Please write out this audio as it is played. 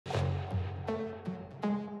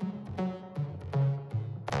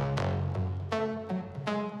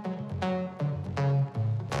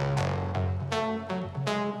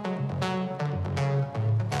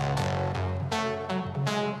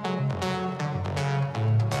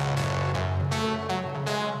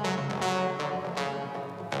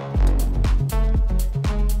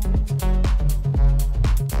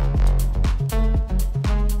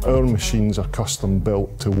Our machines are custom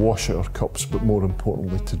built to wash our cups, but more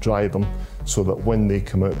importantly to dry them, so that when they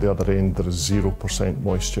come out the other end there is 0%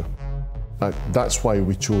 moisture. That's why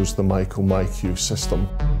we chose the MEIKO system.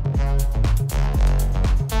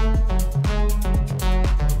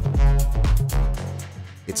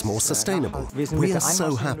 It's more sustainable. We are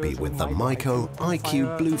so happy with the MEIKO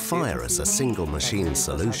iQ Blue Fire as a single machine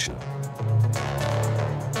solution.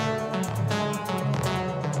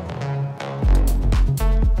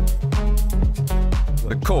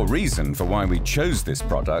 The core reason for why we chose this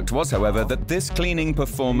product was, however, that this cleaning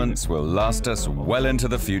performance will last us well into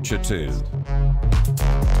the future too.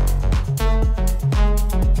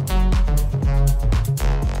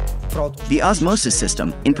 The osmosis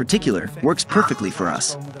system, in particular, works perfectly for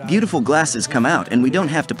us. Beautiful glasses come out and we don't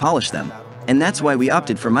have to polish them. And that's why we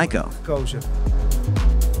opted for MEIKO.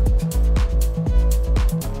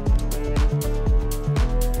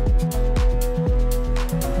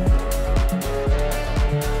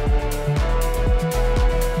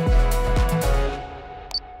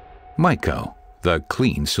 MEIKO, the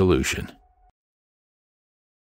clean solution.